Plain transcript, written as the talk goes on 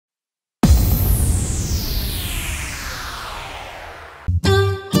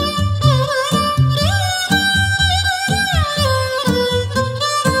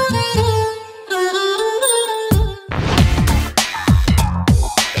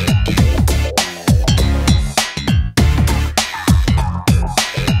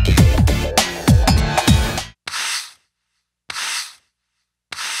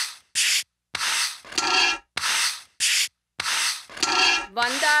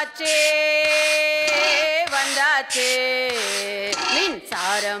வந்தாச்சே வந்தாச்சே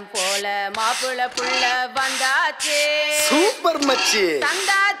மின்சாரம் போல மாப்பிள புள்ள வந்தாச்சே சூப்பர் மச்சி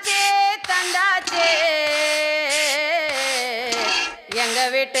தந்தாச்சே தந்தாச்சே எங்க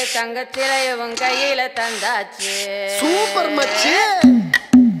வீட்டு தங்கச்சில இவன் கையில தந்தாச்சே சூப்பர் மச்சி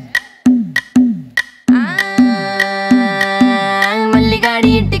మల్లిగాడి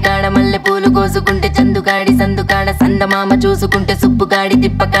ఇంటికాడ మల్లె పూలు కోసుకుంటే చందుగాడి సందుకాడ సందమామ చూసుకుంటే సుప్పుగాడి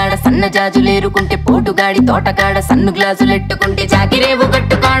తిప్పకాడ సన్న జాజులేరుకుంటే పోటుగాడి తోటకాడ సన్ను గ్లాసులెట్టుకుంటే జాకిరేవు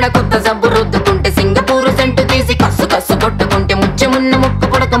గట్టుకాడ కొత్త సబ్బు రుద్దుకుంటే సింగపూరు సెంటు తీసి కస్సు కస్సు కొట్టుకుంటే ముచ్చెమున్న ముక్కు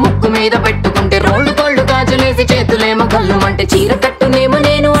పొడక ముక్కు మీద పెట్టుకుంటే రోళ్ళు కోళ్ళు గాజులేసి చేతులేమో కళ్ళుమంటే చీర కట్టునేమో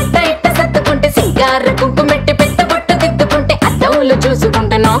నేను అట్ట ఇట్ట సత్తుకుంటే సింగార కుంకుమెట్టి పెద్ద బొట్టు దిద్దుకుంటే అద్దవులు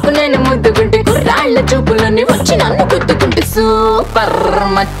చూసుకుంటే నాకు నేను ముద్దుకుంటే కుర్రాళ్ళ చూపులన్నీ వచ్చి నన్ను గుద్దుకుంటే సూపర్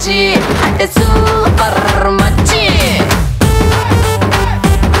మచ్చి అంటే సూపర్ మచ్చి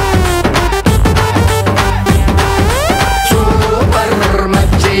సూపర్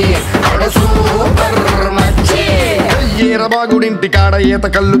మచ్చి అంటే సూపర్ మచ్చి ఏరబాగుడింటి కాడ ఈత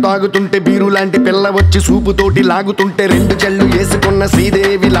కళ్ళు తాగుతుంటే బీరు లాంటి పిల్ల వచ్చి సూపుతోటి లాగుతుంటే రెండు జల్లు వేసుకున్న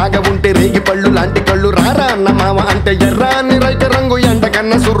శ్రీదేవి లాగా ఉంటే రేగి పళ్ళు లాంటి కళ్ళు రారా అన్న మామ అంటే ఎర్రాని రైత రంగు ఎండ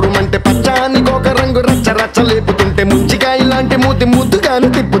కన్న సుర్రుమంటే పచ్చాని కోక రంగు రచ్చ రచ్చ లేపుతుంటే ముంచికాయ లాంటి మూతి ముద్దుగాను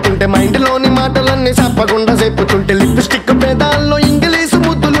తిప్పుతుంటే మైండ్లోని మాటలన్నీ చెప్పకుండా చెప్పుతుంటే లిప్స్టిక్ పేదాల్లో ఇంగ్లీషు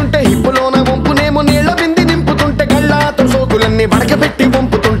ముద్దులుంటే హిప్పులోన వంపునేమో నీళ్ళ బింది నింపుతుంటే కళ్ళాతో సోకులన్నీ వడకబెట్టి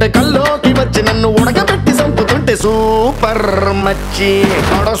వంపుతుంటే కల్లోకి వచ్చి నన్ను ఉడకబెట్టి చంపుతుంటే సూపర్ మచ్చి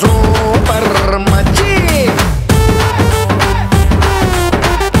సూపర్ మచ్చి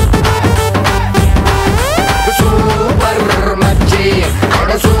సూపర్ మచ్చి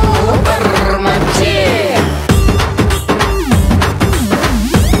సూపర్ మచ్చి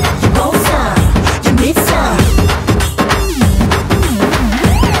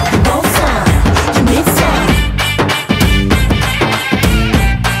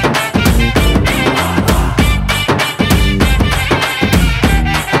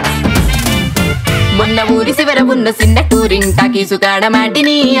ఊరి శివర ఉన్న చిన్న టూరింగ్ టాకీసుగాడ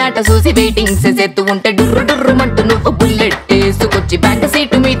మాటిని ఆట చూసి వెయిటింగ్ చేసేత్తు ఉంటే డుర్రు డుర్రు మంటూ నువ్వు బుల్లెట్ వేసుకొచ్చి బ్యాక్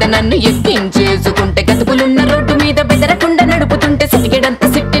సీటు మీద నన్ను ఎక్కించేసుకుంటే కతుకులున్న రోడ్డు మీద బెదరకుండా నడుపుతుంటే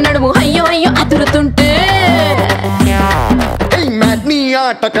సిటికెడంత సిట్టి నడుము అయ్యో అయ్యో అదురుతుంటే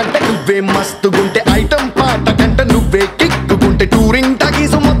ఆట కంటే నువ్వే మస్తుగుంటే ఐటం పాట కంటే నువ్వే కిక్కుకుంటే టూరింగ్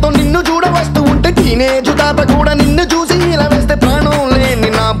టాకీసు మొత్తం నిన్ను చూడ వస్తూ ఉంటే టీనేజ్ తాత కూడా నిన్ను చూసి ఇలా వేస్తే ప్రాణం లేని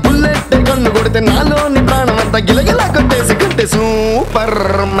నా బుల్లెట్ కన్ను కొడితే నాలోని ప్రాణం అంతా గిలగిలా కొట్టేసి కొట్టే సూపర్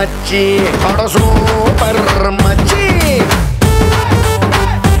మచ్చి సూపర్ మచ్చి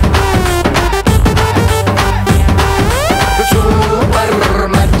సూపర్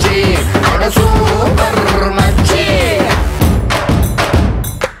మచ్చి సూపర్ మచ్చి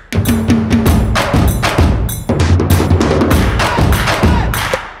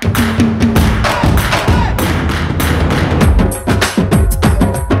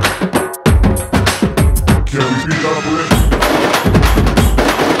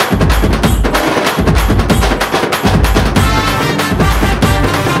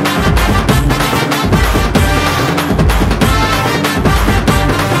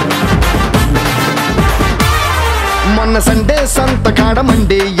సండే సంతకాడ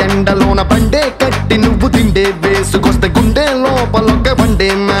మండే ఎండలోన బండే కట్టి నువ్వు తిండే వేసుకొస్తే గుండె లోపలొక్క బండే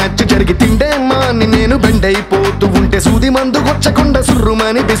మ్యాచ్ జరిగి తిండే మాని నేను బెండైపోతూ ఉంటే సూది మందు కొచ్చకుండా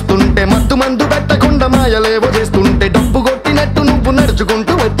సుర్రుమని పిస్తుంటే మత్తు మందు పెట్టకుండా మాయలేవో చేస్తుంటే డబ్బు కొట్టినట్టు నువ్వు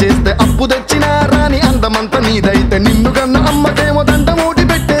నడుచుకుంటూ వచ్చేస్తే అప్పు తెచ్చిన రాని అందమంతా నీదైతే నిన్ను కన్న అమ్మకేమో దండ మూటి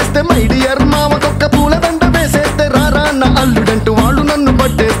పెట్టేస్తే మై డియర్ మామకొక్క పూల దండ వేసేస్తే రారా అన్న అల్లుడంటూ వాళ్ళు నన్ను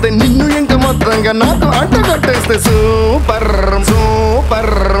పట్టేస్తే నిన్ను ఇంకా మొత్తంగా నాకు అంట కట్టేస్తే super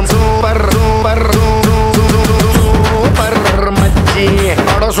super super super super మచ్చి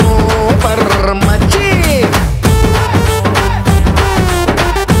సూపర్ మచ్చి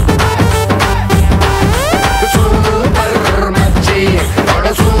సూపర్ మచ్చి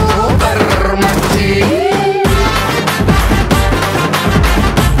సూపర్ మచ్చి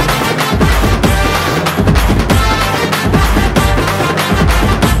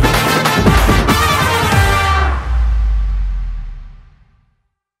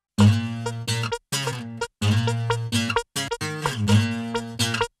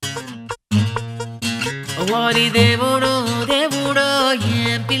ఓరి దేవుడో దేవుడో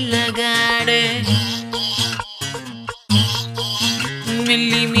ఏం పిల్లగాడే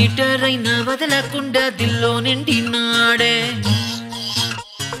మిల్లీమీటర్ అయినా వదలకుండా దిల్లో నిండినాడే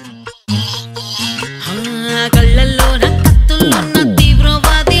కళ్ళల్లోన కత్తులున్న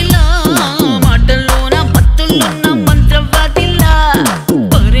తీవ్రవాదిలా మాటల్లోన మత్తులున్న మంత్రవాదిలా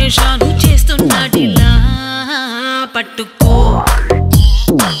పట్టుకో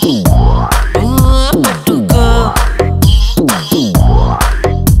పట్టుకో.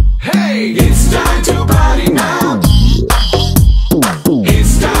 Hey, it's time to party now.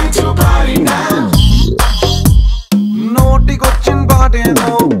 It's time to party now. నోటికొచ్చిన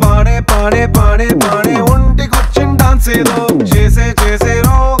పాటేదో పాడే పాడే పాడే పాడే ఒంటికొచ్చిన డాన్స్ ఏదో చేసే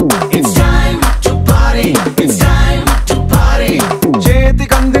చేసేరో. It's time to party. It's time to party.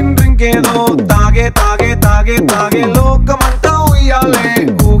 చేతికందిన drink ఏదో తాగే తాగే తాగే తాగే లోకమంతా ఉయ్యాలే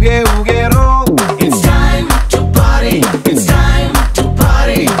ఊగే ఊగేరో. It's time to party. It's time to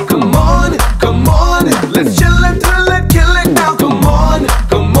party. Come on, come on, let's chill and thrill and kill it now. Come on,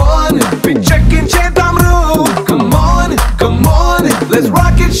 come on, we checkin' చేద్దాం రో. Come on, come on, let's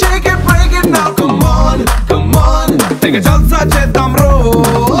rock it, shake it, break it now. Come on, come on, take a jalsa చేద్దాం రో.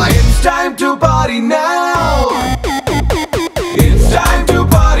 It's time to party now. It's time to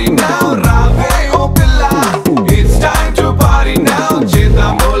party now. Rave oh pilla. It's time to party now.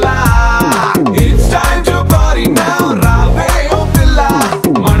 Cheddam bola. It's time to party now. Rave oh pilla.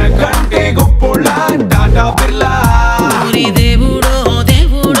 Manakante goppola Tata Birla. ఊరి దేవుడో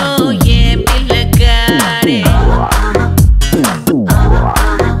దేవుడో ఏ పిల్లగాడే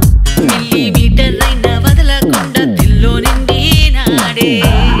milli metre అయినా వదలకుండా దిల్లో నిండి నాడే.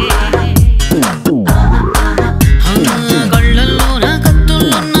 గొళ్ళల్లోన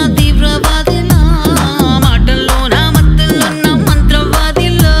కత్తుల్లోన తీవ్రవాదిలా మాటల్లోన మత్తుల్లోన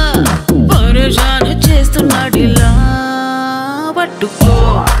మంత్రవాదిలా పరేషాను చేస్తున్నాడిలా. పట్టుకో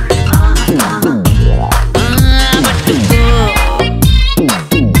పట్టుకో.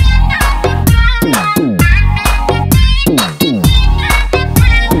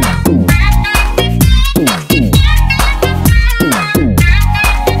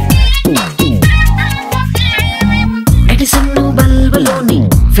 Edison బల్బులోని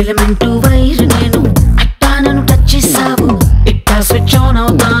filament wire నేను అట్టానను టచ్ చేసావు ఇట్టా స్విచ్ ఆన్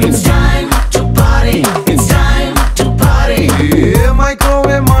అవుతాను. It's time to party. It's time to party. A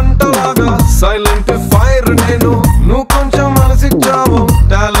microwave మంటలాగా silent fire నేను. నువ్వు కొంచెం మనసిచ్చావు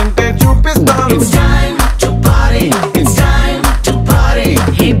టాలెంటే చూపిస్తాను. It's time to party. It's time to party.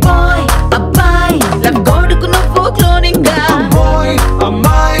 Hey bye అబ్బాయి లవ్ గోడుకు నువ్వు క్లోనింగ్ గా. అమ్మాయి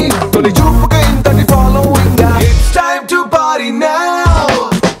అమ్మాయి తొలి చూపుగా ఇంతటి following. It's time to party now.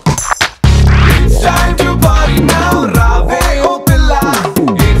 It's time to party now. Rave oh pilla.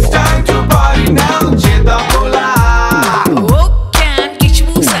 It's time to party now. Cheddam bola. Oh can get you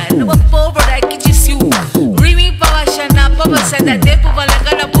sad no forward I get you. Rimi pawashana pawasada depu wala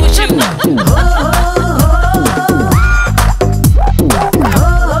kana push you.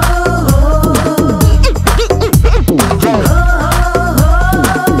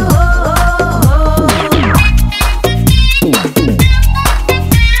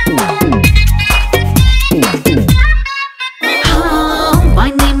 My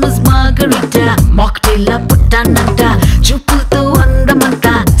name is Margarita mocktail పుట్టానంట చూపులతో అందమంట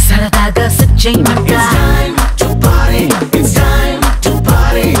సరదాగా set చేయమంట. It's time to party. It's time to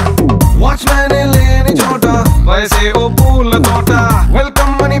party. Watchman లేని చోట వయసే ఓ పూల తోట.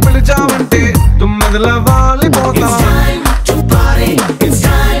 Welcome అని పిలిచావంటే తుమ్మెదల వాలిపోతా. It's time to party. It's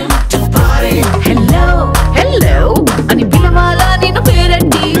time to party. Hello hello అని పిలవాలా నేను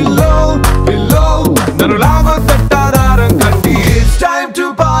పేరండి. పిల్లో పిల్లో నన్ను లాగో తట్టాదారం కట్టి. It's time to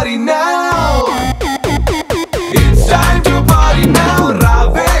party now. It's time to party now.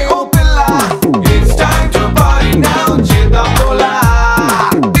 Rave oh pilla. It's time to party now. Cheddam bola.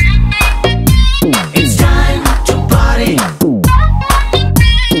 It's time to party.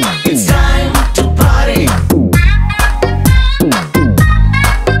 It's time to party.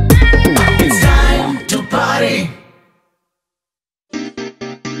 It's time to party.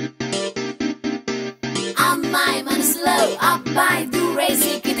 అమ్మాయి మనసులో అబ్బాయి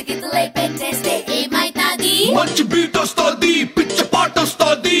దూరేసి కితకితలై పెట్టేస్తే ఏమైతాది? మంచి beat వస్తుంది, పిచ్చ పాట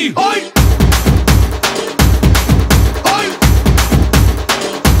వస్తుంది. Hi hi.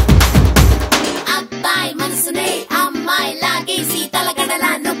 అబ్బాయి మనసునే అమ్మాయి లాగేసి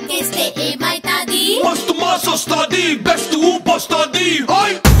తలగడలా నొక్కేస్తే ఏమైతాది? మస్తు మాస్ వస్తుంది, బెస్ట్ ఊపు వస్తుంది.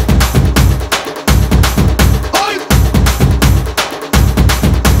 Hi hi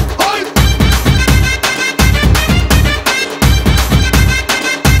hi.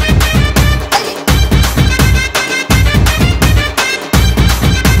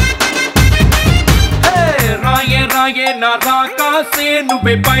 రాయే రాయే నా రాకాసే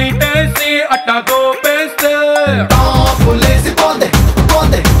నువ్వే బయటేసి అట్టా దోపేస్తే. టాపు లేసి పోందే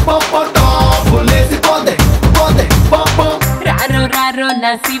పోందే పప్ప. టాపు లేసి పోందే పోందే పప్ప. రారో రారో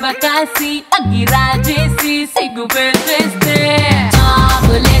నా శివ కాసి అగ్గి రాజేసి సిగ్గు పెట్టేస్తే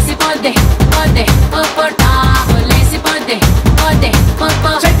టాపు లేసి పోద్దే పోద్దే టాపు లేసి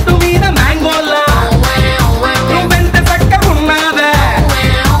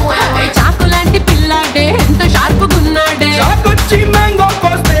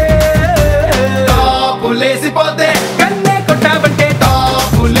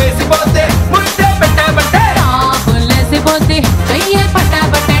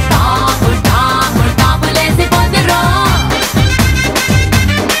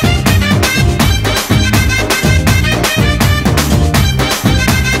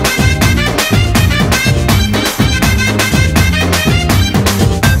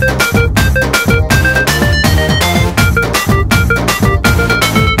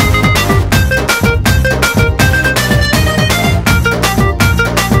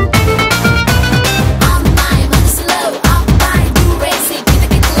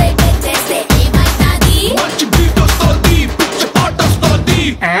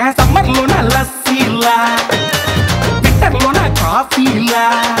సమ్మర్లోన లస్సీలా వింటర్లోన కాఫీలా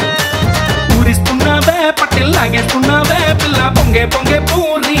ఊరిస్తున్నావే పట్టిల్లాగేస్తున్నావే పిల్ల పొంగే పొంగే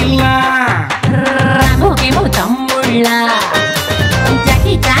పూరీలా రామోగేమో తమ్ముళ్ళ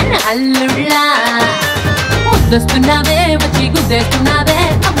జాకీ చాన్ అల్లుళ్ళ ముద్దొస్తున్నావే వచ్చి గుద్దేస్తున్నావే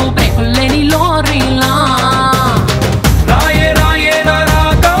అమ్మో బ్రేకుల్లేని లోరీలా రాయే రాయే రారా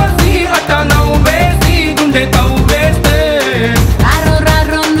కాసి అట్ట నవ్వేసి గుండె తవ్వేస్తే రారో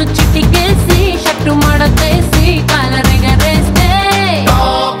రారో చిట్టికేసి షట్టు మడతేసి కాలరెగరేస్తే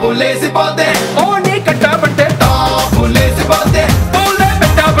టాపులేసిపోతే ఓని కట్టబట్టే టాపులేసిపోతే పూలే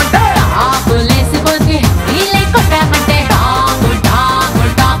పెట్టబట్టే టాపులేసిపోతే వీలే కొట్టబట్టే టాపు టాపు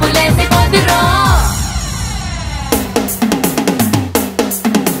టాపులేసిపోతే రో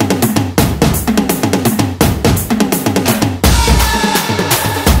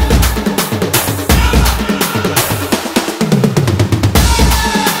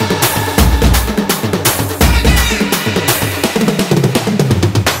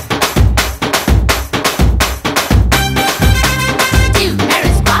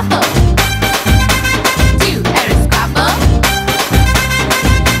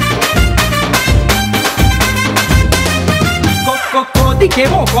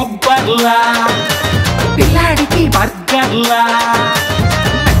కోదికేమో కొబ్బర్లా పిల్లాడికి బర్గర్లా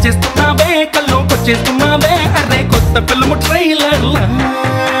నచ్చేస్తున్నావే కల్లోకొచ్చేస్తున్నావే అరే కొత్త ఫిల్మ్ ట్రైలర్లా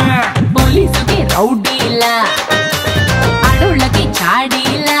పోలీసుకి రౌడీలా ఆడోళ్ళకి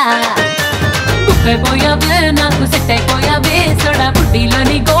చాడీలా బుక్ అయిపోయావే నాకు సెట్ అయిపోయావే సోడా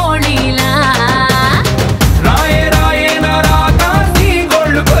బుడ్డిలోని గోళీలా రాయే రాయే నారా కాసి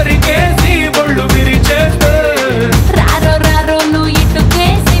గోళ్ళు కొరికేసి ఒళ్ళు విరిచేస్తే రారో రారో నువ్వు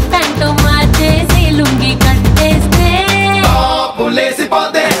ఇటుకేసి ప్యాంటు మార్చేసి లుంగి కట్టేస్తే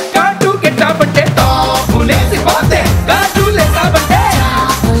టాపులేసిపోతే కాటు కెట్టబట్టే టాపులేసిపోతే కాటులేసాబట్టే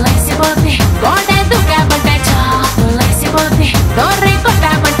చాపులేసిపోతే గోడే దుకాబట్టే చాపులేసిపోతే డోర్రే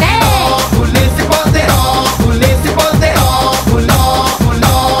కొట్టాబట్టే టాపులేసిపోతే టాపులేసిపోతే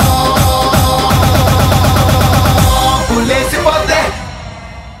టాపులేసిపోతే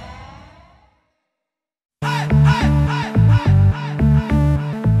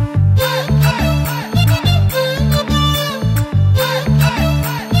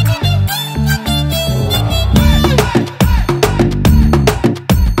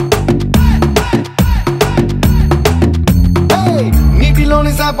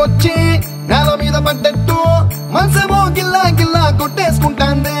నీటిలోని సాపొచ్చి నేల మీద పడ్డట్టు మనసేమో గిల్లా గిల్లా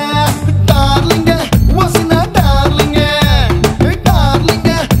కొట్టేసుకుంటాందే డార్లింగ్ వసిన డార్లింగ్ డార్లింగ్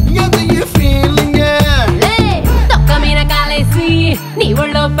అది ఈ ఫీలింగ్ తొక్క మీద కాలేసి నీ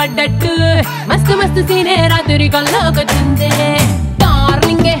ఒళ్ళో పడ్డట్టు మస్తు మస్తు సీనే రాత్రి కల్లోకొచ్చిందే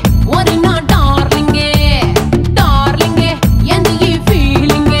డార్లింగే ఓరి నా డార్లింగే డార్లింగే ఎందు ఈ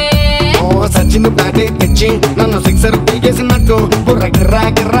ఫీలింగే ఓ సచిన్ బ్యాటే తెచ్చి నన్ను సిక్సర్ పీకేసినట్టు బుర్ర గిర్రా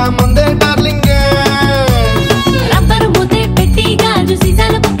గిర్రా మందే డార్లింగ్ రబ్బరు మూతే పెట్టి గాజు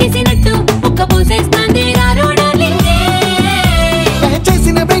సీసాలు పొక్కేసినట్టు ఒక్క పూసేస్తాంది రారో డార్లింగే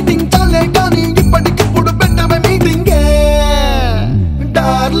చేసిన వెయిటింగ్ చాలే కానీ ఇప్పటికిప్పుడు పెట్టవే meeting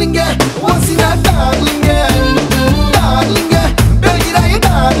darling వసిన darling darling బెగిరాయి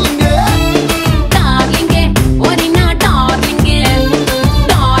darling డార్లింగే ఓరి నా డార్లింగే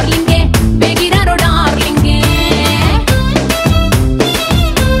డార్లింగే బెగిరారో డార్లింగే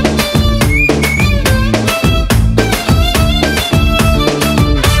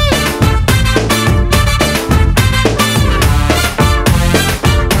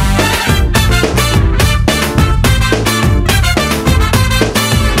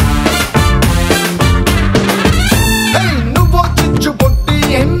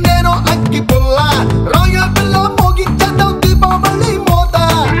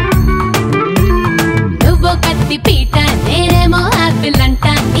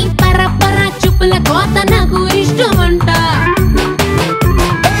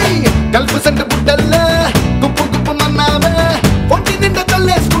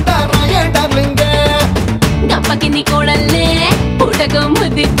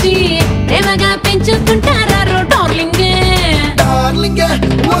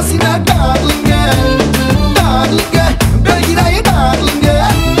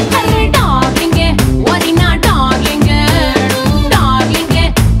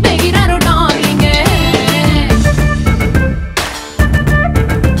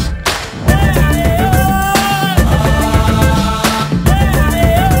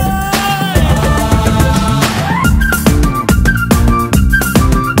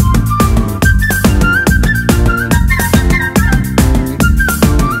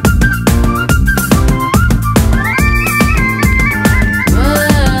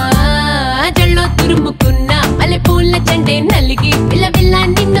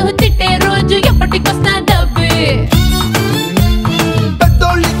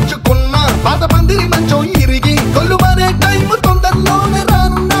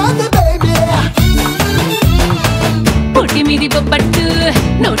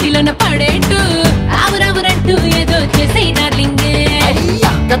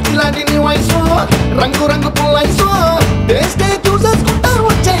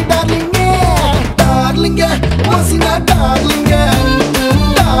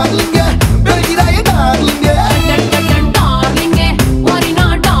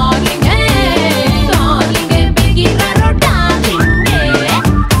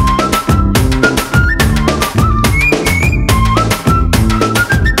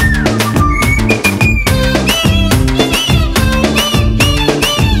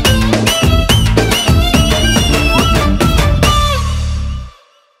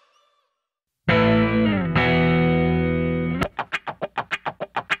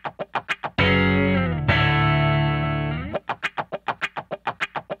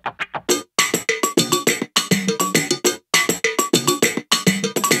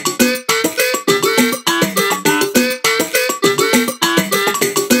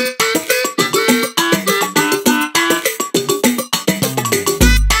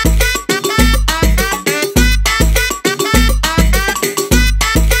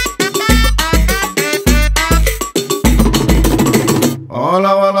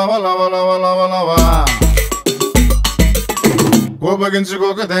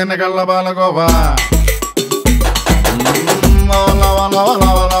కోపగించుకోక దేని కళ్ళ బాలగోవా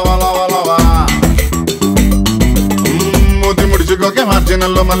ముద్ది ముడిచుకోకే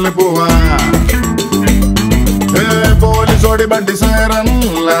మార్జినల్లో మల్లె పువ్వా పోలీసోడి బండి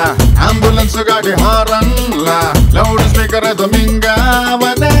సైరన్లా అంబులెన్స్ గాడి హారన్లా లౌడ్ స్పీకర్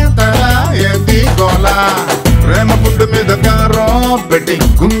దొమింగావనే తరా ఏది గోలా ప్రేమ పుట్టు మీద కారో పెట్టి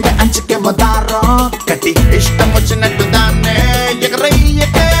గుండె అంచుకే వదారో కట్టి ఇష్టం వచ్చినట్టు దాన్నే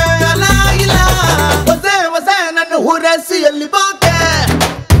ఎగరయ్యకే అలా ఇలా వసే వసే నన్ను ఊరేసి వెళ్ళిపోకే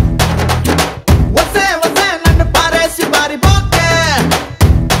వసే వసే నన్ను పారేసి పారిపోకే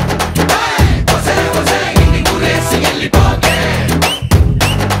వసే వసే ఇన్ని ఊరేసి వెళ్ళిపోకే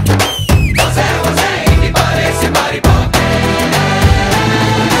వసే వసే ఇన్ని పారేసి పారిపోకే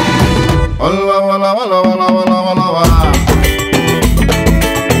ఒల్ల ఒల ఒల ఒల ఒల ఒలవా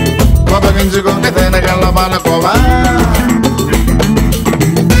కోపగించుకోకే తేనె కళ్ళ బాలకోవా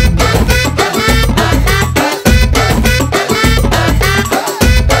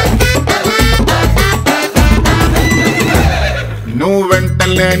నువ్వు వెంట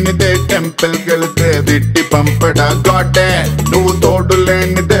లేనిదే టెంపుల్ కెళ్తే దిట్టి పంపడా గోడే నువ్వు తోడు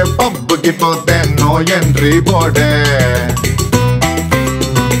లేనిదే పబ్బుకి పోతే నో ఎంట్రీ బోర్డే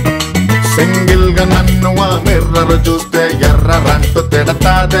సింగిల్ గా నన్ను ఆ మిర్రర్ చూస్తే ఎర్రంటూ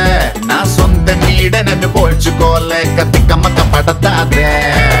తిడతాదే నా సొంత నీడ నన్ను పోల్చుకోలేక తిక్కమ్మక పడతాదే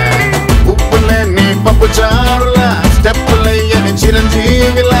ఉప్పులే నీ పప్పు చారులా స్టెప్పులయ్యని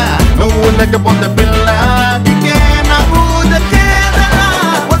చిరంజీవిలా నువ్వు లేకపోతే పిల్ల దిగే నా ఊదకేదలా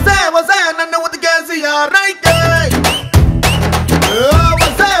వసే వసే నన్ను ఉదికేసి ఆరైకే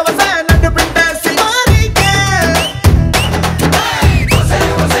వసే వసే నన్ను పిండేసి మారికే వసే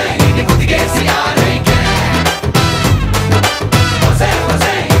వసే నిన్ను ఉదికేసి ఆరైకే వసే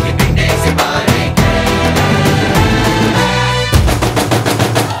వసే నిన్ను పిండేసి మారికే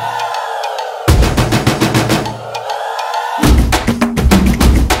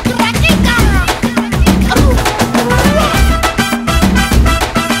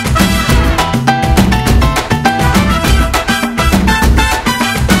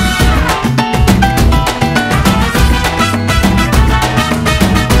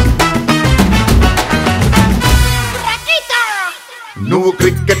నువ్వు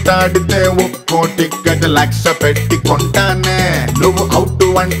క్రికెట్ ఆడితే ఒక్కో టికెట్ లక్ష పెట్టి కొంటానే నువ్వు అవుట్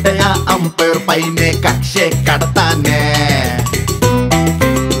అంటే ఆ అంపైర్ పైనే కక్షే కడతానే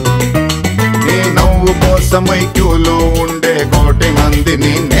నీ నవ్వు కోసమై క్యూలో ఉండే కోటి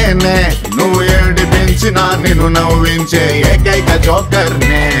మందిని నేనే నువ్వు ఏడిపించినా నిన్ను నవ్వించే ఏకైక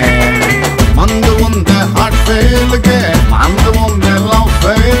జోకర్నే మందు ఉందే హార్ట్ ఫెయిల్ గే మందు ఉందే లవ్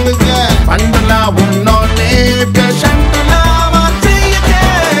ఫెయిల్ గే పండులా ఉన్నోనే పేషెంట్లా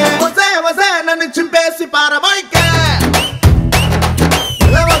నన్ను చింపేసి పారబోయికే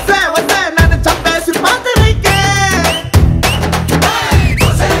వసే వసే నన్ను చంపేసి పాతరైకే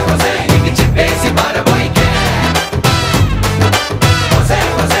వసే వసే నిన్ను చింపేసి పారబోయికే వసే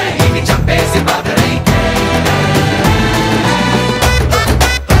వసే నిన్ను చంపేసి పాతరైకే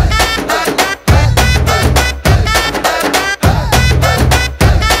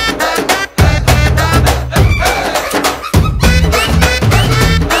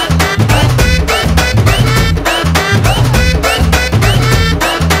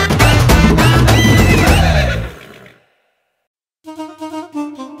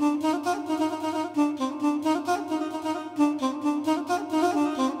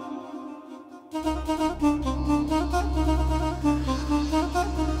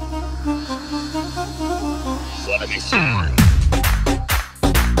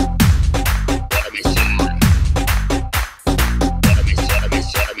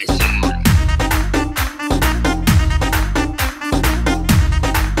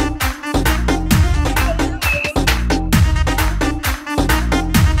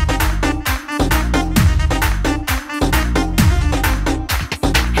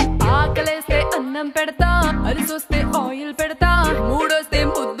పెడతా అరిసొస్తే ఆయిల్ పెడతా మూడొస్తే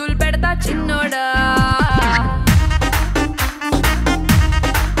ముద్దులు పెడతా చిన్నోడా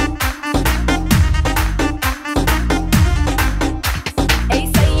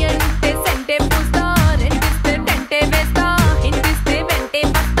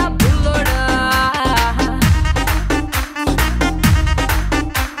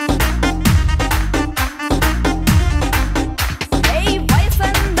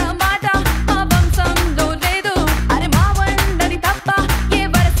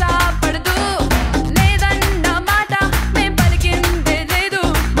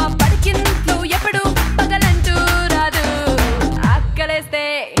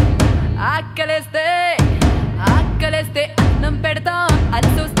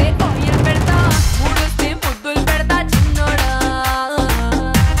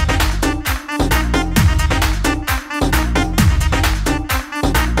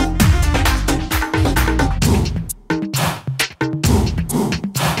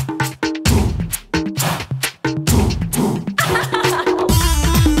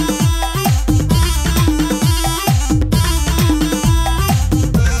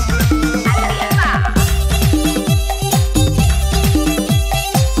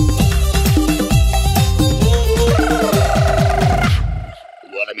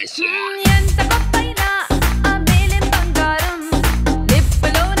ఎంత గొప్పైనా ఆ మేలిం బంగారం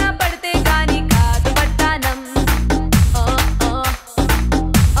నిప్పులోన పడితే గాని కాదు పట్టానం.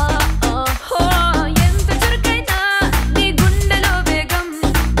 ఎంత చురుకైనా నీ గుండెలో వేగం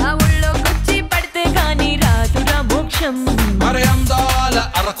ఆ ఊళ్ళోకొచ్చి పడితే గాని రాదురా మోక్షం. అరే అందాల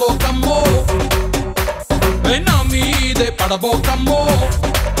అరకోకమ్మో నా మీదే పడబోకమ్మో.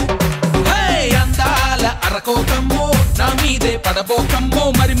 అందాల అరకోకమ్మో నా మీదే పడబోకమ్మో.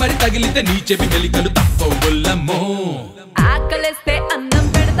 మరి మరి తగిలితే నీ చెవి మెలికలు తప్పవుల్లమ్మో. ఆకలేస్తే అన్నం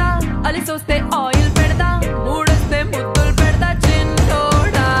పెడతా, అలిసొస్తే ఆయిల్ పెడతా, మూడొస్తే ముద్దులు పెడతా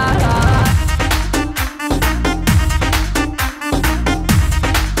చిన్నోడా.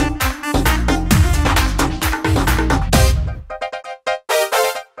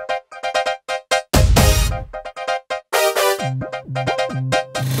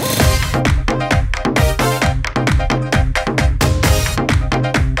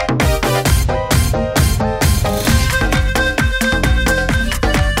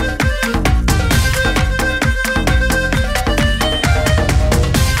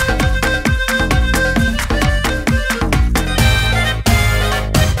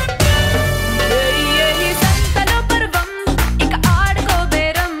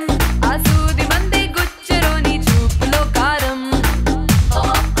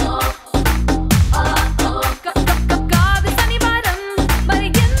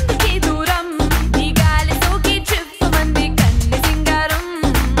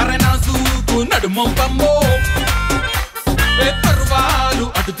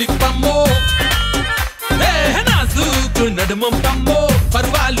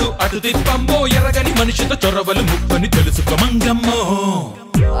 పర్వాలు అటు తిప్పమ్మో. ఎరగని మనిషితో చొరవలు ముప్పని తెలుసుకో మంగమ్మో.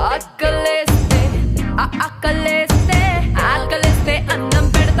 ఆకలేస్తే ఆకలేస్తే అన్నం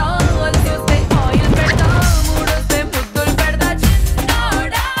పెడతా, అలిసొస్తే ఆయిల్ పెడతా, మూడొస్తే ముద్దులు పెడతా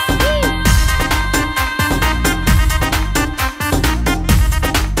చిన్నోడా.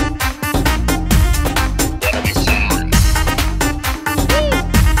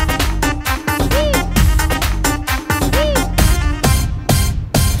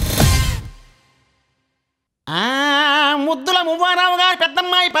 ముద్దుల మువ్వారావు గారు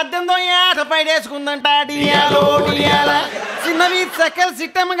పెద్దమ్మాయి 18వ ఏట పైడేసుకుందంట. డియాలో డియాల. చిన్నవి సకల్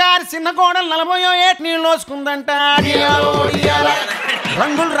సిట్టమ్మ గారి చిన్న కోడలు 40వ ఏట నీళ్ళు లోసుకుందంట. డియాలో డియాల.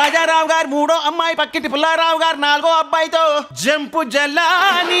 రంగులు రాజారావు గారు 3వ అమ్మాయి పక్కింటి పుల్లారావు గారు 4వ అబ్బాయితో జంపు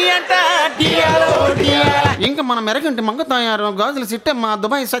జల్లాని అంట. డియాలో డియాల. ఇంకా మన మెరగంటి మంగతాయారు గాజుల సిట్టమ్మ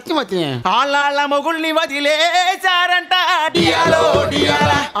దుబాయ్ సత్యవతి ఆళ్ళ మొగుల్ని వదిలేశారంట. డియాలో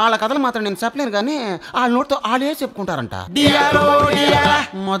డియాల. వాళ్ళ కథలు మాత్రం నేను చెప్పలేను కానీ వాళ్ళ నోటితో వాళ్ళే చెప్పుకుంటారంట. డియాలో డియాల.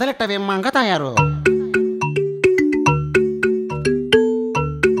 మొదలెట్టవే మంగతాయారు.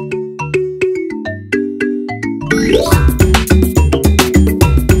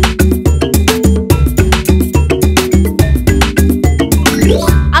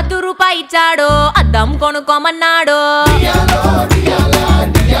 రూపాయి ఇచ్చాడు అద్దం కొనుక్కోమన్నాడు.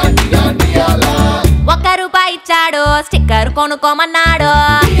 ₹1 ఇచ్చాడు స్టిక్కర్ కొనుక్కోమన్నాడు.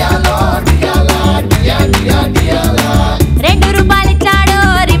 ₹2 ఇచ్చాడు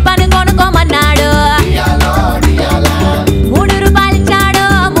రిబ్బన్ కొనుక్కోమన్నాడు. ₹3 ఇచ్చాడు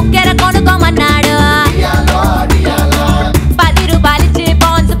ముక్కెర కొనుక్కోమన్నాడు. ₹10 ఇచ్చి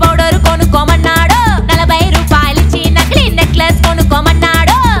పాన్స్ పౌడర్ కొనుక్కోమన్నాడు. ₹40 ఇచ్చి నకిలీ నెక్లెస్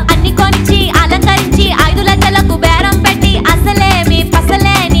కొనుక్కోమన్నాడు. అన్ని కొనిచ్చి అలంకరించి 5 లక్షలకు బేరం పెట్టి అసలేమి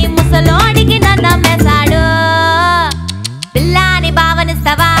పసలేని ముసలోడికి నన్నమ్మేశాడు. పిల్లాని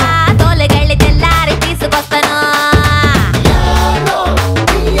భావనిస్తావా తోలగెళ్ళి తెల్లారి తీసుకొస్తాను.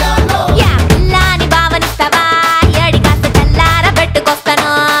 పిల్లాని భావనిస్తావా ఏడి కాస్త తెల్లార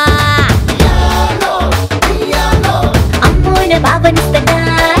పెట్టుకొస్తాను. అమ్మోన భావనిస్తానా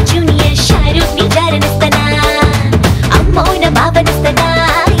జూనియర్ షారూక్ ని జారనిస్తానా. అమ్మోన భావనిస్తానా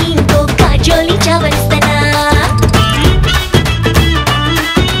ఇంకో కాజోలి చావనిస్తానా.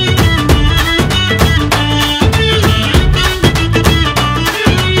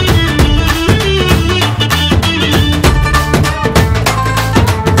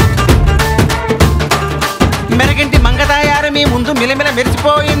 మెరగింటి మంగతాయారు మీ ముందు మిలమిల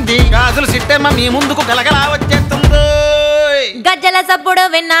మెరిసిపోయింది. గాజులు సిట్టమ్మ మీ ముందుకు గలగలా వచ్చేస్తుంది. గజ్జల సప్పుడు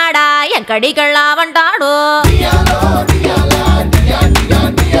విన్నాడా ఎక్కడికెళ్ళావంటాడు.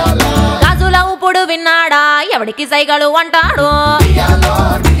 గాజుల ఊపుడు విన్నాడా ఎవడికి సైగలు అంటాడు.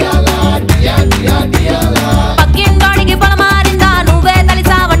 పక్కింటోడికి పొలమారిందా నువ్వే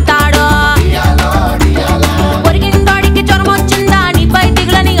తలిసావంటాడు. పొరిగింటోడికి జ్వరం వచ్చిందా నీపై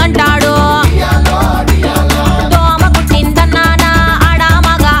దిగులని అంటాడు. దోమ కుట్టిందన్నానా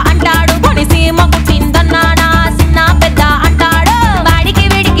ఆడామగా అంటాడు. పొడిసీమ కుట్టిందన్నానా చిన్న పెద్ద అంటాడు. వాడికి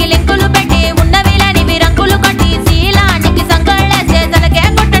వీడికి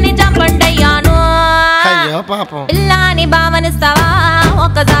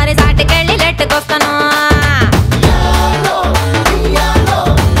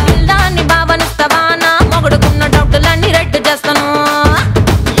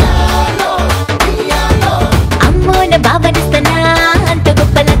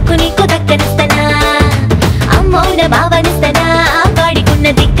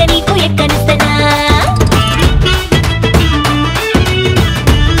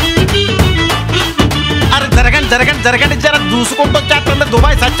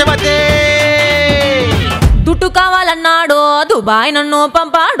దుబాయ్ నన్ను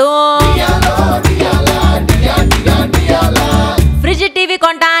పంపాడు ఫ్రిడ్జ్ టీవీ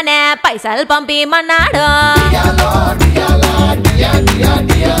కొంటానే పైసలు పంపిమన్నాడు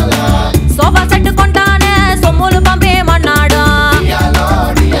సోఫా సెట్ కొంటానే సొమ్ములు పంపిమన్నాడు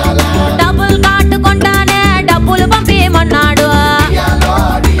డబుల్ కార్డు కొంటానే డబ్బులు పంపిమన్నాడు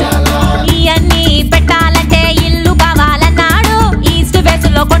ఇవన్నీ పెట్టాలంటే ఇల్లు కావాలన్నాడు ఈస్ట్ వేస్ట్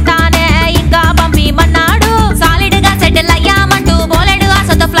లో కొంటానే ఇంకా పంపిమన్నాడు సాలిడ్ గా సెటిల్ అయ్యామంటూ బోలెడు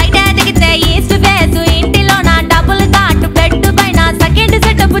ఆశతో ఫ్లైట్ ఎదిగితే ఈస్ట్ వేస్ట్ ఇంటిలో నా డబుల్ కార్డు బెడ్ పైన సెకండ్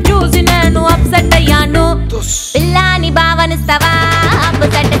సెటప్ చూసి నేను అప్సెట్ అయ్యాను పిల్లాని భావనిస్తావా అప్పు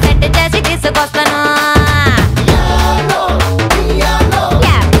సెట్ చేసి తీసుకొస్తాను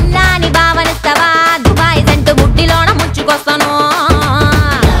పిల్లాని భావనిస్తావా దుబాయ్ సెంటు బుడ్డిలోన ముంచుకొస్తాను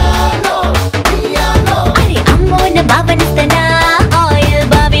అరే అమ్మోన భావనిస్తానా ఆయిల్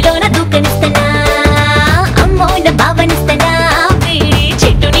బావిలోన దూకనిస్తానా అమ్మోన భావనిస్తానా వేడి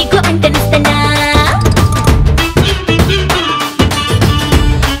చెట్టు నీకు అంటనిస్తానా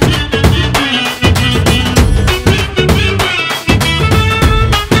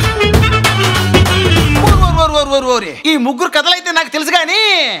ఈ ముగ్గురు కథలైతే నాకు తెలుసు గాని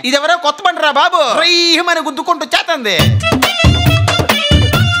ఇదెవరో కొత్త బండరా బాబు రయ్యమని గుద్దుకుంటూ చేతంది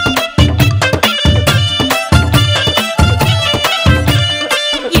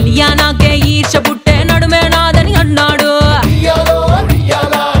ఇలియానాకే ఈర్ష పుట్టే నడుమే నాదని అన్నాడు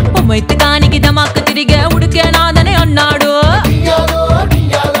మైత్తికానికి దమాక్ తిరిగే ఉడికే నాదని అన్నాడు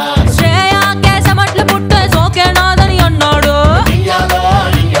శ్రేయాకే సమట్లు పుట్టే సోకే నాదని అన్నాడు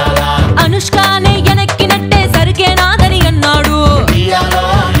అనుష్కానే ఎనక్కినట్టే సరికే నాదని అన్నాడు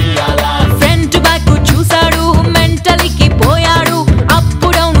ఫ్రంట్ బ్యాక్ చూశాడు మెంటలికి పోయాడు అప్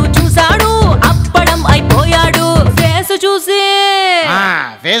డౌన్ చూశాడు అప్పడం అయిపోయాడు ఫేస్ చూసి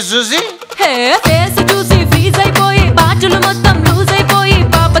ఫేస్ చూసి ఫీజ్ అయిపోయి బాటలు మొత్తం లూజ్ అయిపోయి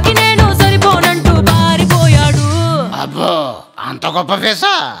పాపకి నేను సరిపోనంటూ పారిపోయాడు అబ్బో అంత గొప్ప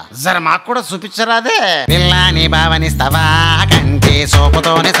ఫేసా జర మాకు కూడా చూపించరాదే పిల్లాని భావనిస్తావా కంటి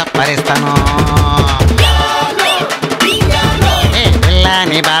సోపుతోనే సప్పరిస్తాను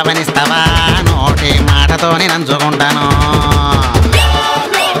పిల్లాని భావనిస్తావా నోటి మాటతోనే నంచుకుంటాను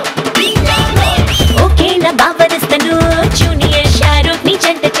ఓకే నా భావనిస్తాను జూనియర్ షారూక్ ని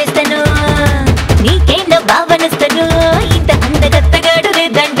జంట చేస్తాను నీకే నా భావనిస్తాను ఇంత అందగత్తగాడు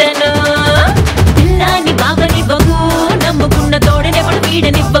లేదంటాను పిల్లాని భావనివ్వకు నమ్ముకున్న తోడనెప్పుడు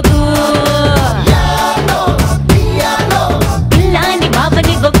వీడనివ్వకు పిల్లాని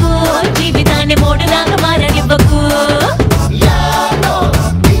భావనివ్వకు జీవితాన్ని మోడులాగా మారనివ్వకు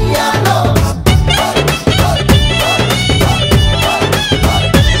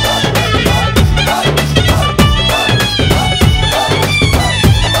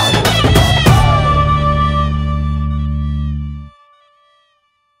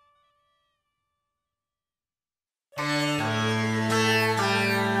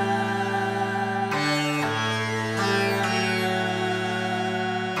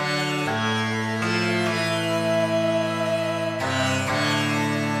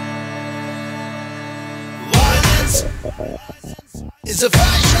It's a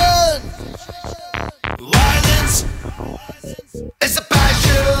fashion. Violence is a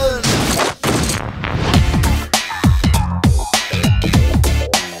passion.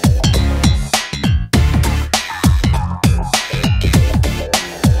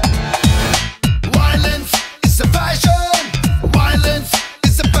 Violence is a fashion. Violence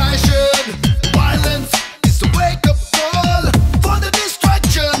is a passion. Violence is the wake-up call for the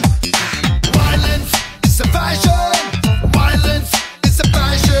distraction. Violence is a fashion. Violence is a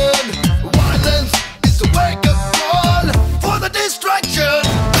passion. Violence is the wake-up call for the distraction.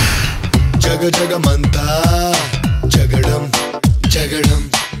 Jaga jagamanta, jagadam, jagadam.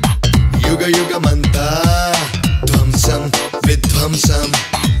 Yuga yugamanta, dhvamsam, vidhvamsam.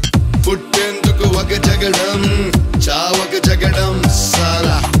 పుట్టేందుకు ఒక జగడం చావక జగడం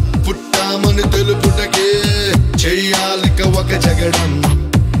సాలా పుట్టామని తెలుపుటకే చెయ్యాలిక ఒక జగడం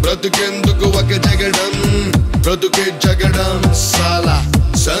బ్రతుకెందుకు ఒక జగడం బ్రతుకే జగడం సాలా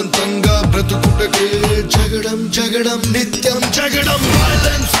సంతంగా బ్రతుకుటకే జగడం జగడం నిత్యం జగడం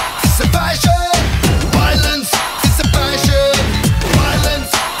Violence is a passion. Violence is a passion.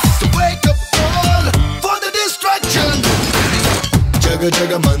 Violence is the wake-up call for the distraction. జగ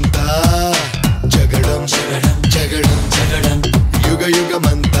జగమంతా జగడం జగడం జగడం జగడం యుగ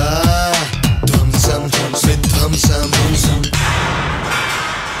యుగమంతా ధ్వంసం విధ్వంసం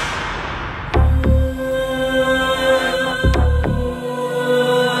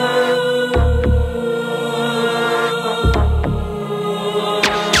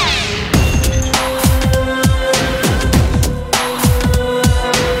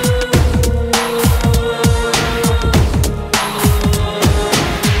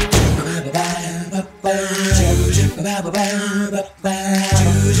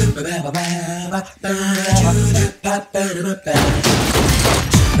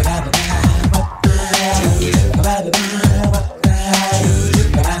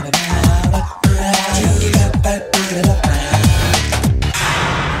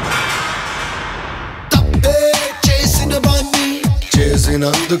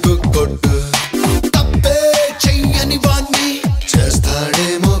ముందుకు కొట్టు, తప్పే చెయ్యని వాణ్ణి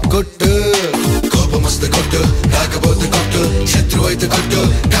చేస్తాడేమో కొట్టు. కోపం వస్తే కొట్టు, రాకపోతే కొట్టు, శత్రువు అయితే కొట్టు,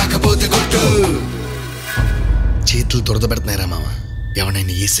 కాకపోతే కొట్టు. చేతులు దురద పెడుతున్నాయిరా మామ,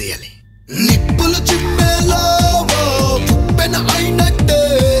 ఎవరైనా వేసేయాలి. నిప్పులు చిమ్మేలో ఉప్పెన అయినట్టే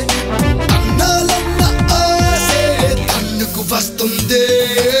అన్నాలన్న ఆసే తన్నుకు వస్తుంది.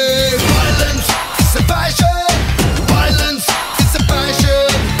 Violence is a passion, violence is a passion,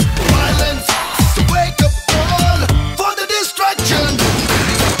 violence is a wake up call for the destruction.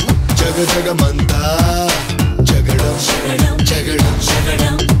 జగమంతా జగడం జగడం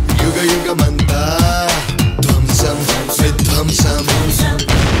జగడం, యుగ యుగమంతా ధ్వంసం విధ్వంసం.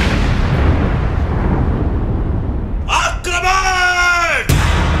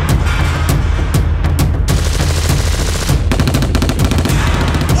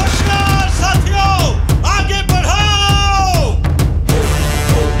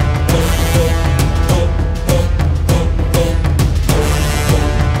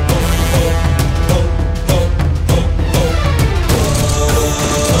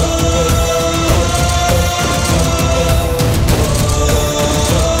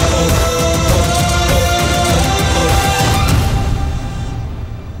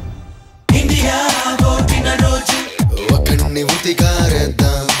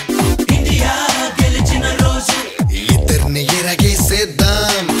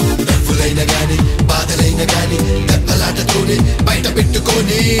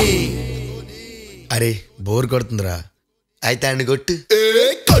 అరే బోర్ కొడుతుందిరా, అయితే అండి కొట్టు.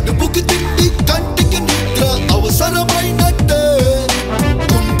 కడుపుకి తిండి కంటికి నిద్ర అవసరమైనట్టే,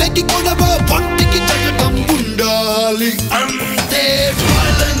 గుండెకి కొడవ పంటికి జగడం ఉండాలి అంతే.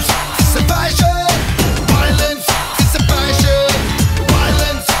 Violence is a passion, violence is a passion,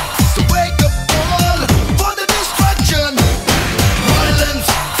 violence is a wake up call for the destruction. Violence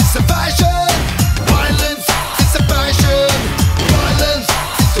is a passion, violence is a passion, violence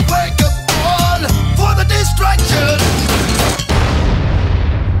is a wake up call for the destruction.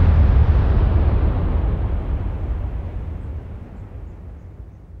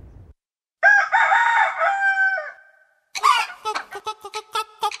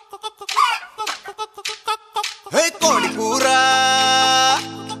 Hey Kodi Koora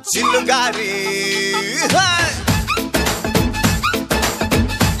Chillugari,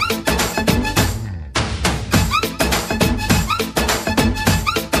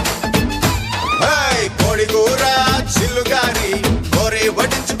 hey Kodi Koora Chillugari, Kore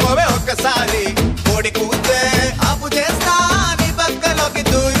వడించుకోవే ఒక్కసారి. కోడి కూతే ఆపు చేస్తా నీ పక్కలోకి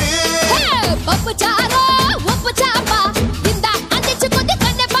దూరి. పప్పు చారు ఉప్పు చాప ఇంద అందించుకుంది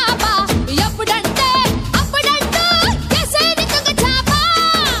కన్నె పాప, ఎప్పుడంటే అప్పుడంటూ కేసేని దొంగ చాప.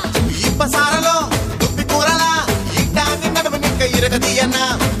 ఇప్పసారలో దుప్పి కూరలా ఇట్టాన్ని నడుము నిక్క ఇరగదీయన్న.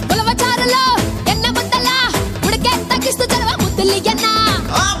 ఉలవచారులో ఎన్న ముద్దల ఉడికే తగ్గిస్తూ జరవ ముద్దులియన్న.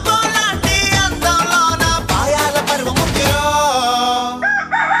 అబ్బోలాంటి అందంలోన పాయాల పరువు ముక్కిరో.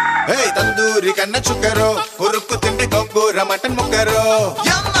 ఏయ్ తందూరి కన్న చుక్కరో, కొరుక్కు తిండి గొంగూర మటన్ ముక్కరో.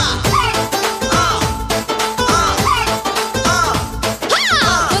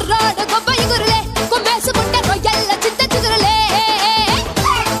 కుర్రోడు గొప్ప ఇగురులే కుమ్మేసుకుంటే రొయ్యల్ల చింత చిగురులే.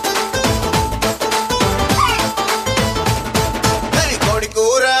 కోడి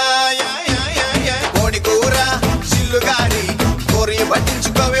కూర కోడి కూర చిల్లుగారి, కోరి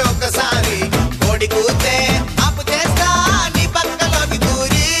పట్టించుకోవే ఒక్కసారి. కోడి కూతే ఆపు చేస్తా నీ పక్కలోకి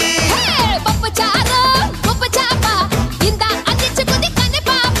దూరి. పప్పు చారు ఉప్పు చాప ఇంద అందించుకుంది కన్నె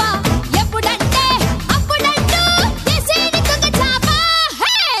పాప, ఎప్పుడంటే అప్పుడంటూ కేసేని దొంగ చాప.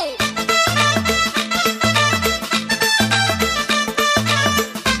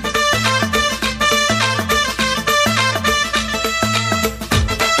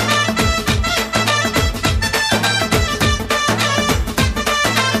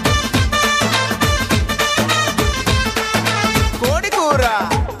 కోడి కూర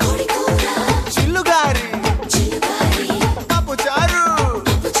చిల్లుగారి, పప్పు చారు.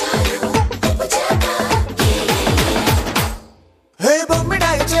 హే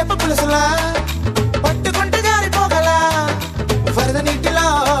బొమ్మిడాయి చేప పులుసులా, పట్టుకుంటే జారిపోగలా. వరద నీటిలో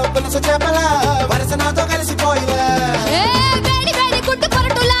పులుసు చేపలా, వరస నాతో కలిసిపోయిలా. వేడి వేడి గుడ్డు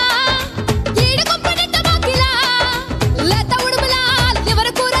పరటులా, ఈడు కొప్పనింట మాకిలా. లేత ఉడుములా,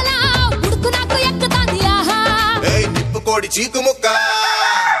 లివర్ కూరలా, ఉడుకు నాకు ఎక్కుతాంది ఆహా. ఏయ్ నిప్పు కోడి చీకు ముక్క,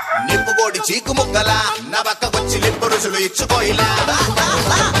 నిప్పు కోడి చీకు ముక్కలా, నా పక్క వచ్చి లిప్పు రుసులు ఇచ్చుకోయిలా.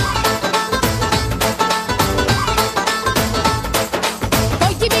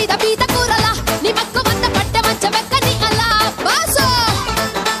 పొయ్యి మీద పీత కూరలా, నీ మక్కు వంద పట్టె మంచం ఎక్కని అలా బాసో.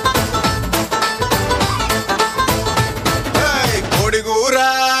 కోడి కూర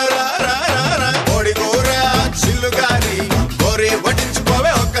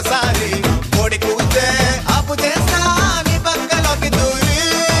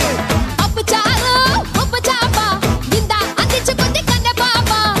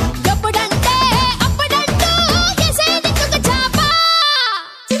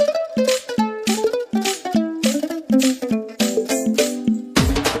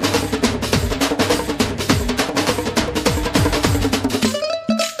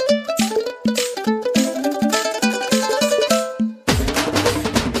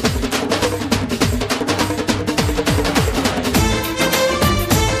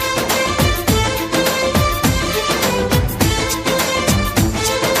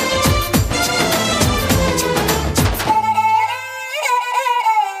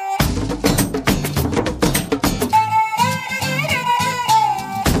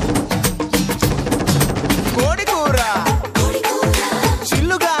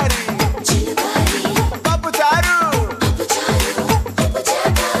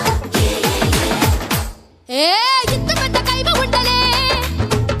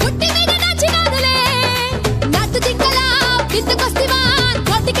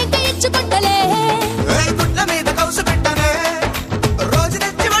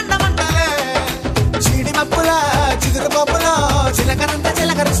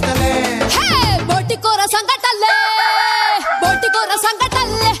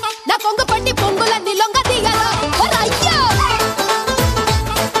దిక్కులన్నీ లొంగ దియలో రయ్యో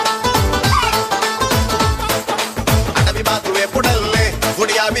అడవి బాతు ఎప్పుడల్లే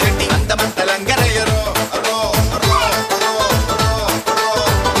గుడియా మిరటి అందమంతలంగరయ్యరో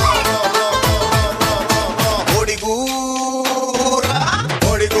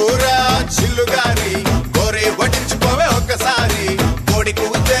కోడిగూర చిల్లుగారి గోరే వడ్డించుకోవే ఒక్కసారి కోడి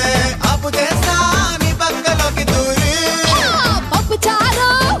కూతే ఆపు చేస్తా నీ పక్కలోకి దూరి పప్పు చారు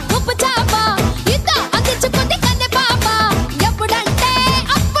ఉప్పు చాప ఇంత అందించుకుంటే కన్నె పాప ఎప్పుడంటే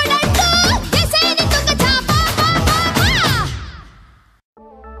అప్పుడంటూ ఎసేని తుంగ చాప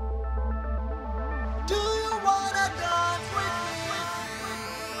Do you wanna dance with me?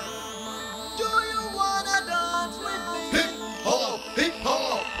 Do you wanna dance with me? Hip hop, hip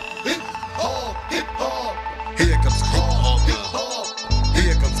hop, hip hop, hip hop. Here comes hip hop.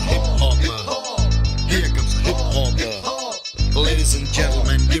 Here comes hip hop. Here comes hip hop. Ladies and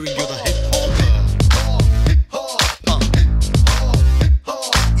gentlemen, giving you the hip hop.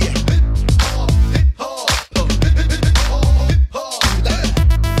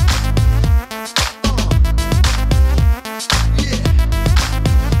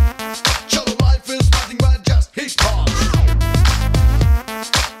 Your life is nothing but just hip hop.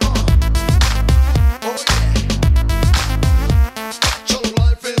 Oh yeah. Your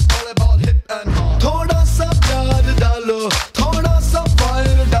life is all about hip and hop. थोड़ा सा प्यार डालो, थोड़ा सा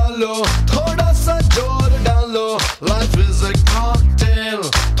fire डालो, थोड़ा सा जोर डालो. Life is a cocktail.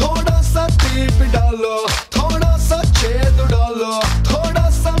 थोड़ा सा टीप डालो, थोड़ा सा छेद डालो, थोड़ा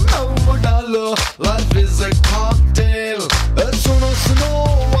सा नव डालो. Life is a cocktail. सुनो सुनो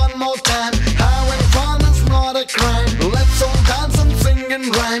one more time. Having fun is not a crime. Let's all dance and sing and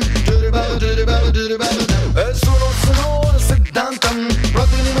rhyme. సునో సునో సిద్ధాంతం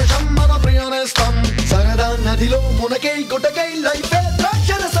ప్రతి నిమిషం మన ప్రియనేస్తం సరదా నదిలో మునకై గుటకై లైఫే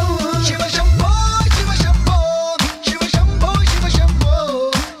ద్రాక్షరసం Shiva Shambho Shiva Shambho Shiva Shambho Shiva Shambho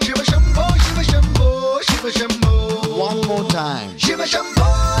Shiva Shambho Shiva Shambho Shiva Shambho One more time. Shiva Shambho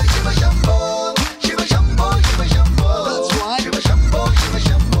Shiva Shambho Shiva Shambho Shiva Shambho Shiva Shambho Shiva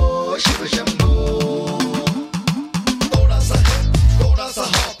Shambho Shiva Shambho थोड़ा सा hip, थोड़ा सा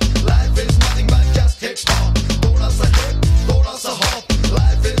hop. Life is nothing but just hip hop. थोड़ा सा hip, थोड़ा सा hop.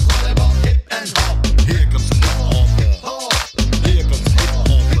 Life is all about hip and hop. Here comes hip hop. Here comes hip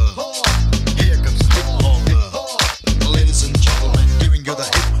hop. Here comes hip hop. Ladies and gentlemen, giving you the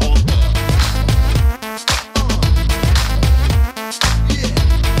hip hop. Yeah.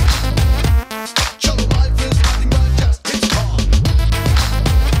 Your life is nothing but just hip hop.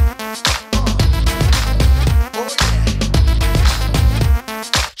 Oh yeah.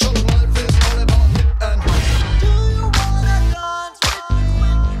 Your life is all about hip and hop. Do you wanna dance with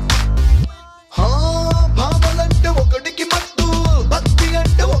me? భావలంటే ఒకడికి మత్తు, భక్తి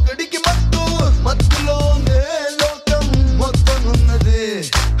అంటే ఒకడికి మత్తు, మత్తులోనే లోకం మొత్తం ఉన్నది.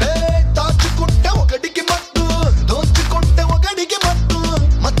 హే దాచుకుంటే ఒకడికి మత్తు, దోచుకుంటే ఒకడికి మత్తు,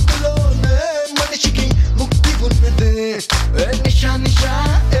 మత్తులోనే మనిషికి ముక్తి ఉన్నది. ఏ నిషా నిషా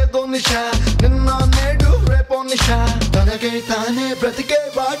ఏదో నిషా, నిన్న నేడు రేపో నిషా, తనకై తానే బ్రతికే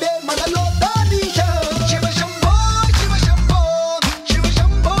వాడే మనలో దానిషా. Shiva Shambho Shiva Shambho Shiva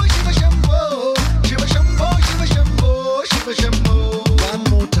Shambho Shiva Shambho Shiva Shambho Shiva Shambho Shiva Shambho. One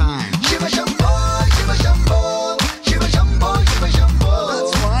more time. Shiva Shambho Shiva Shambho Shiva Shambho Shiva Shambho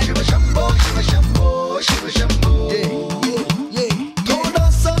Shiva Shambho Shiva Shambho Shiva Shambho. थोड़ा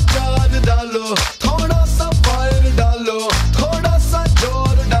सा प्यार डालो, थोड़ा सा fire डालो, थोड़ा सा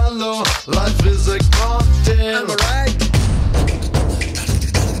जोर डालो. Life is a cocktail. Right.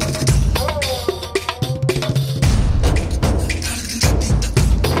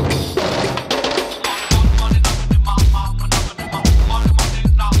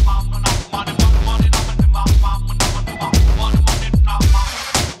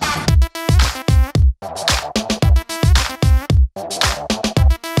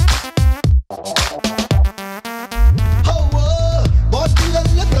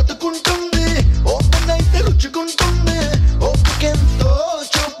 బాటిలల్లే బ్రతుకుంటుంది, open అయితే రుచుకుంటుంది. ఓపికెంతో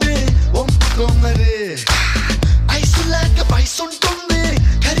చూపి ఒంపుకోమరే, ఐసులాగా వయసుంటుంది,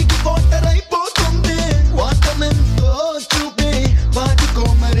 కరిగి వాటర్ అయిపోతుంది. వాటమెంతో చూపి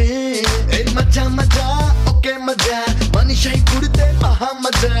వాడుకోమరే. ఏ మజా మజా ఒకే మజా, మనిషై పుడితే మహా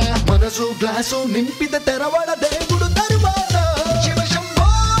మజా. మనసు గ్లాసు నింపితే తెరవడ దేవుడు తరువాత. Shiva Shambho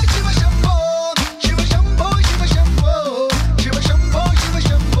Shiva Shambho Shiva Shambho Shiva Shambho Shiva Shambho Shiva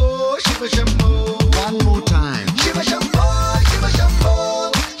Shambho Shiva Shambho. One more time. Shiva Shambho Shiva Shambho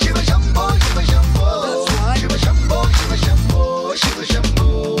Shiva Shambho Shiva Shambho Shiva Shambho Shiva Shambho Shiva Shambho.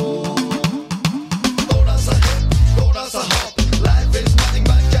 थोड़ा सा hip, थोड़ा सा hop. Life is nothing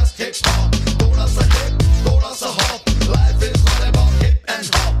but just hip hop. थोड़ा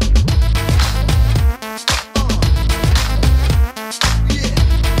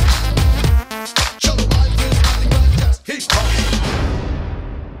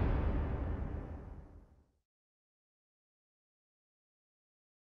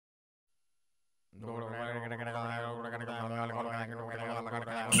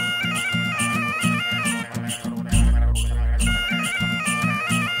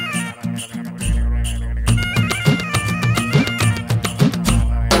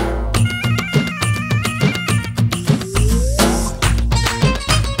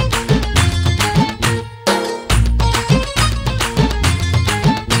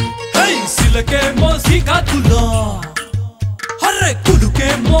Silakemo sikatula harre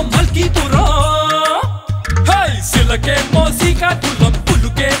kulukemo malkipura hey silakemo sikatula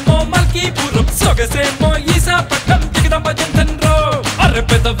kulukemo malkipura sogasemo isapakam jagadamajantandro arre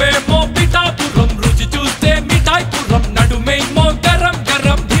pedavemo pitapuram ruchi chuste mitaipuram nadumemo garam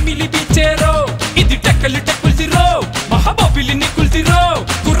garam himili bichero idi tekkali tekkultiro mahababili nikultiro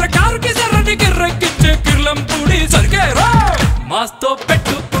kurrakaru ki sarani girrakkiche kirlam pudi sargero masto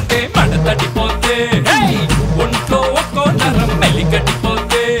pettu తడిపోతే ఒంట్లో ఒక్కో నరం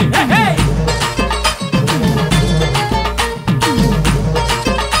మెలికడిపోతే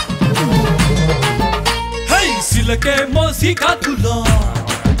సిలకేమో సికాతులా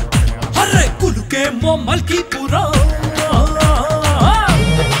హర్రే కులుకేమో మల్కీపురా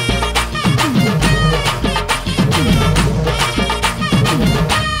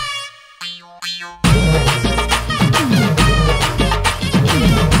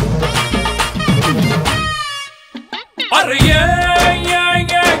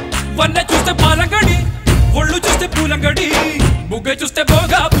వన్న చూస్తే పాలంగడి ఒళ్ళు చూస్తే పూలంగడి బుగ్గ చూస్తే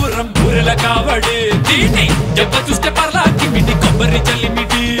భోగాపురం బూరెల కావడి దీని జబ్బ చూస్తే పర్లాకి మిడి కొబ్బరి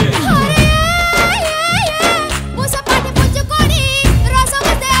చల్లిమిడి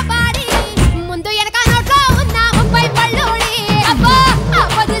ముందు వెనక నోట్లో ఉన్న 30 పళ్ళుడి అబ్బా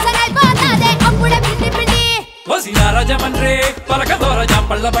అప్పదిసనైపోతాదే అప్పుడే పిండి పిండి వసినా రాజమండ్రి పలక దోర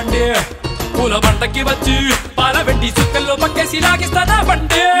జాంపళ్ళ బండి పూల బండకి వచ్చి పాల వెండి సుక్కల్లో పక్కేసి లాగిస్తానా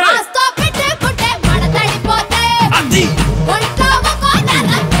బండి అది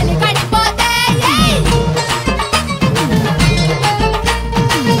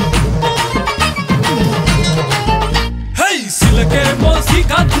హై సిలకేమో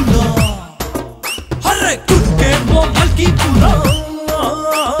సికాతులా హర్రే కులుకేమో మల్కీపురా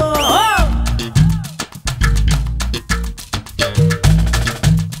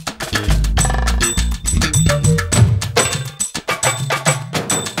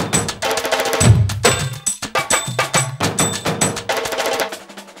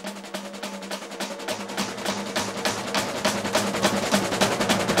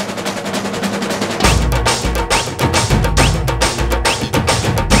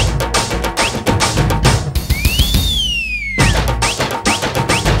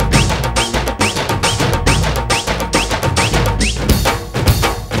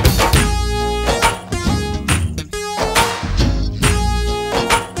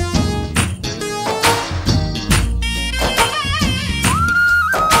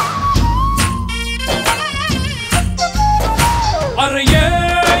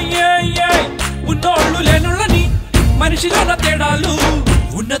మనిషిలోన తేడాలు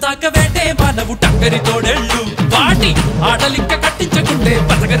ఉన్నదాకా వేటే మానవు టక్కరి తోడెళ్ళు వాటి ఆటలింక కట్టించకుంటే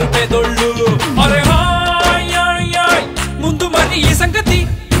బతకరు పేదోళ్ళు అరే హాయ్ ముందు మరి ఈ సంగతి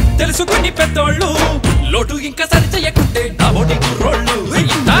తెలుసుకుని పెద్దోళ్ళు లోటు ఇంకా సరి చెయ్యకుంటే నా బోటి కుర్రోళ్ళు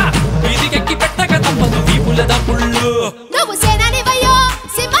ఇంత వీధికెక్కి పెట్టక తప్పదు వీపుల దప్పుళ్ళు నువ్వు సేనానివయ్యో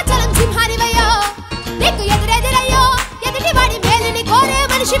సింహాచలం సింహానివయ్యో నీకు ఎదురెదురయ్యో ఎదుటి వాడి మేలుని కోరే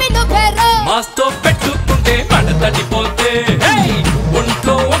మనిషివి నువ్వేరో మాస్తో పెట్టుకుంటే మడ తడిపోతే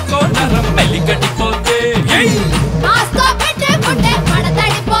ఒంట్లో ఒక్కో నరం మెలికడిపోతే మాస్తో పెట్టుకుంటే మడ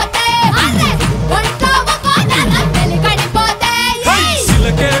తడిపోతే ఒంట్లో ఒక్కో నరం మెలికడిపోతే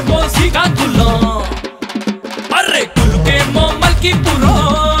సిలకేమో సికాతులా అర్రే కులుకేమో మల్కీపురా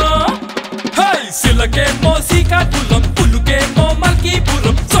సిలకేమో సికాతులం కులుకేమో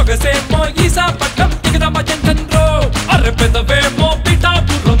మల్కీపురం సొగసేమో ఈసాపట్నం జగదమజంటండ్రో అర్రె పెదవేమో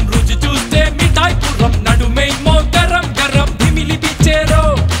పిఠాపురం రుచి చూస్తే మిఠాయిపురం నడుమేమో గరం గరం ధిమిలి బిచ్చేరో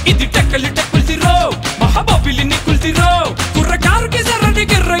ఇది టెక్కలి టెక్కుల్తిరో మహాబాబిలి నిక్కుల్తిరో కుర్రకారుకి సరని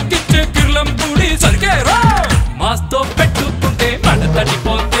గిర్రెక్కిచ్చే కిర్లం పూడి సరిగేరో మాస్తో పెట్టుకుంటే మడ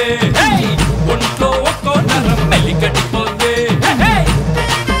తడిపోతే ఒంట్లో ఒక్కో నరం మెలికడిపోతే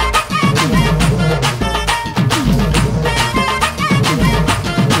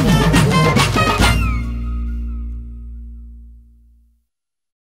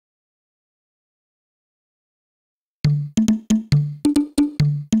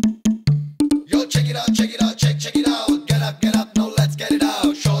Check it out, check it out, check it out. Get up, now let's get it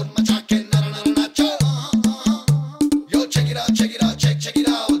out. Short machaake, na na na na cho. Yo, check it out, check it out, check it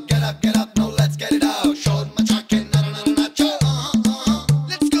out. Get up, now let's get it out. Short machaake, na na na na cho.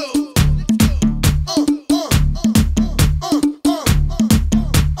 Let's go.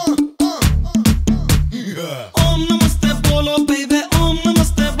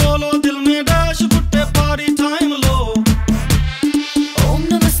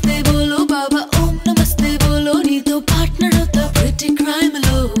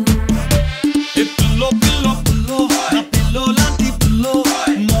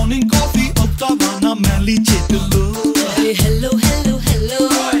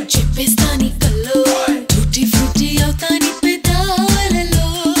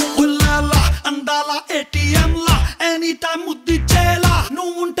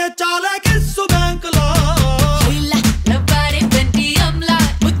 చాలే kiss బ్యాంకులో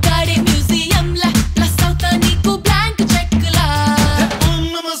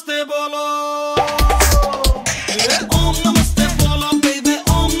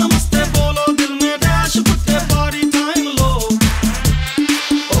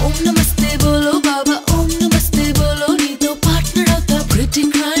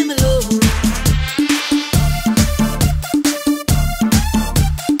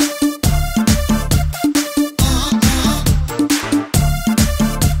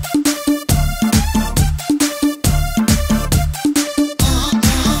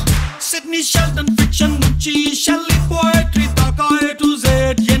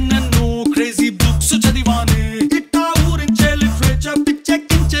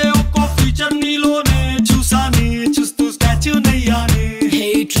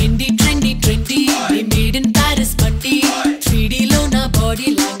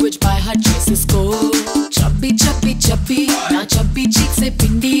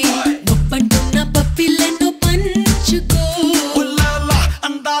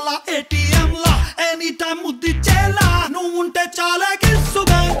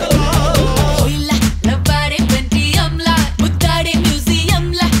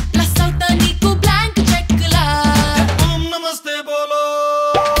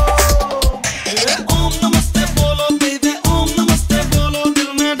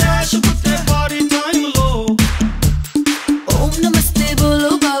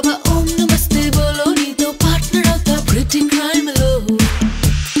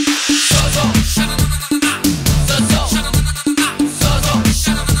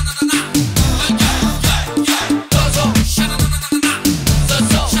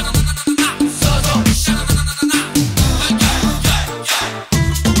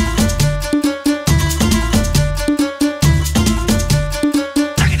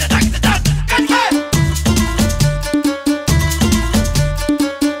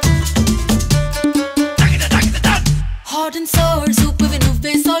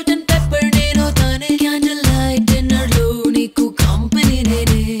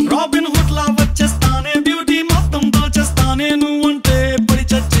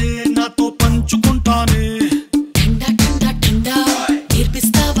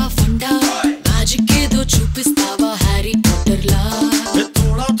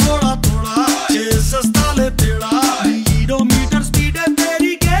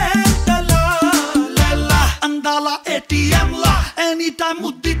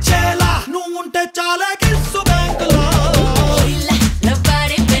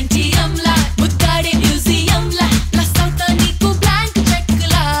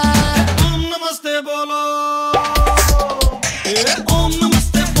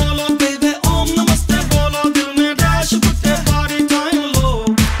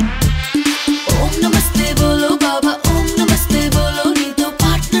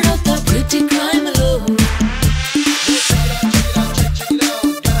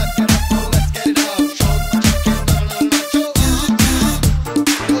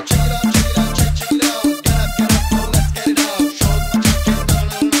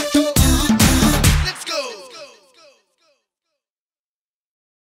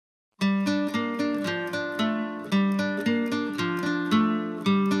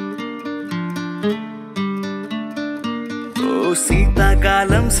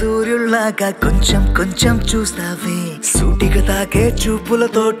శీతాకాలం సూర్యుల్లాగా కొంచెం కొంచెం చూస్తావే సూటిగా తాకే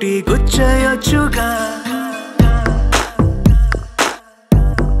చూపులతోటి గుచ్చయొచ్చుగా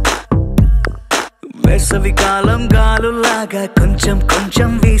వేసవికాలం గాలులాగా కొంచెం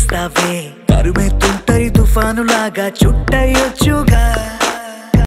కొంచెం వీస్తావే తరుమెత్తుంటరి తుఫానులాగా చుట్టయొచ్చుగా